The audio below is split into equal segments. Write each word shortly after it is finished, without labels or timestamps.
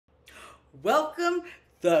Welcome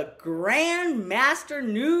the Grand Master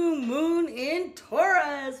New Moon in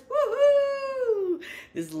Taurus. Woohoo!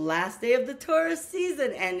 This is the last day of the Taurus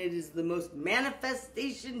season and it is the most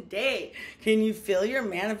manifestation day. Can you feel your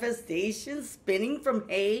manifestation spinning from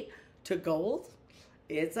hay to gold?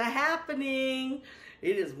 It's a happening.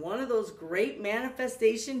 It is one of those great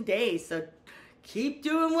manifestation days. So keep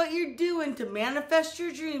doing what you're doing to manifest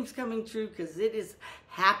your dreams coming true because it is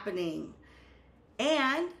happening.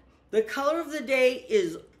 And the color of the day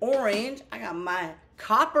is orange. I got my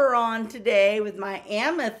copper on today with my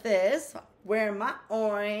amethyst, wearing my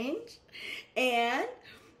orange. And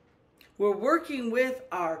we're working with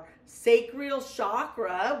our sacral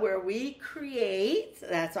chakra where we create.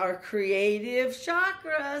 That's our creative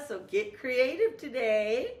chakra. So get creative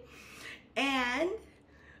today. And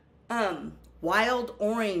wild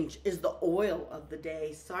orange is the oil of the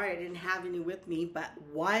day. Sorry, I didn't have any with me, but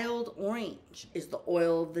wild orange is the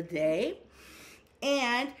oil of the day.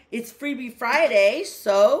 And it's Freebie Friday,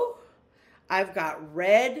 so I've got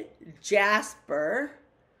red jasper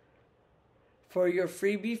for your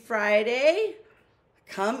Freebie Friday.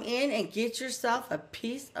 Come in and get yourself a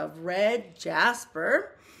piece of red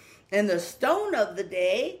jasper. And the stone of the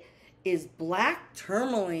day is black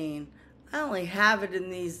tourmaline. I only have it in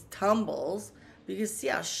these tumbles. But you can see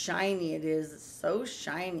how shiny it is. It's so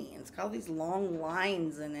shiny. It's got all these long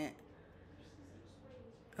lines in it.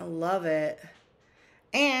 I love it.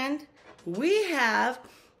 And we have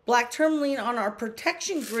black tourmaline on our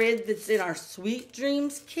protection grid that's in our Sweet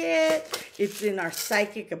Dreams kit. It's in our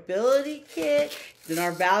Psychic Ability kit. It's in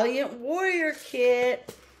our Valiant Warrior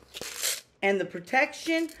kit. And the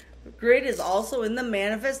protection grid is also in the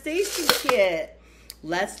Manifestation kit.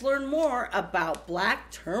 Let's learn more about black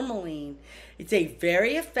tourmaline. It's a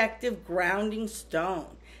very effective grounding stone,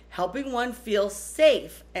 helping one feel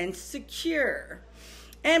safe and secure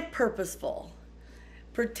and purposeful.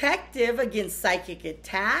 Protective against psychic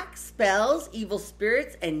attacks, spells, evil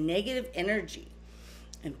spirits, and negative energy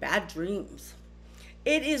and bad dreams.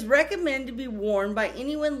 It is recommended to be worn by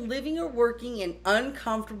anyone living or working in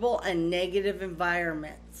uncomfortable and negative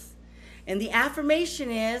environments. And the affirmation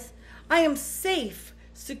is, I am safe,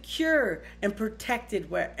 secure, and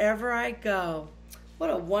protected wherever I go. What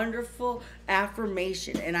a wonderful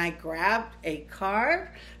affirmation. And I grabbed a card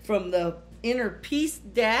from the Inner Peace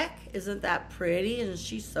deck. Isn't that pretty? Isn't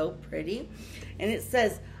she so pretty? And it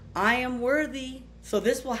says, I am worthy. So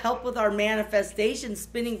this will help with our manifestation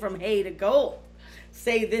spinning from hay to gold.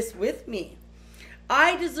 Say this with me.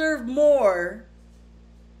 I deserve more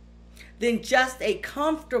than just a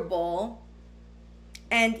comfortable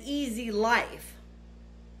and easy life.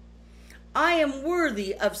 I am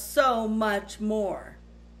worthy of so much more.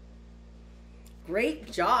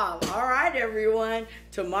 Great job. All right, everyone.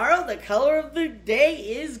 Tomorrow, the color of the day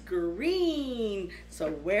is green.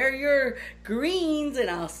 So wear your greens, and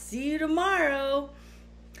I'll see you tomorrow.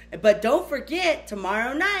 But don't forget,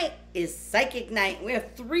 tomorrow night is Psychic Night. We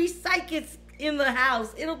have 3 psychics in the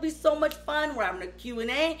house. It'll be so much fun. We're having a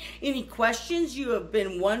Q&A. Any questions you have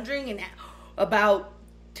been wondering about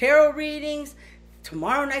tarot readings,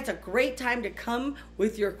 tomorrow night's a great time to come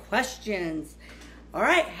with your questions. All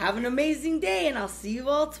right, have an amazing day, and I'll see you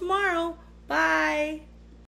all tomorrow. Bye.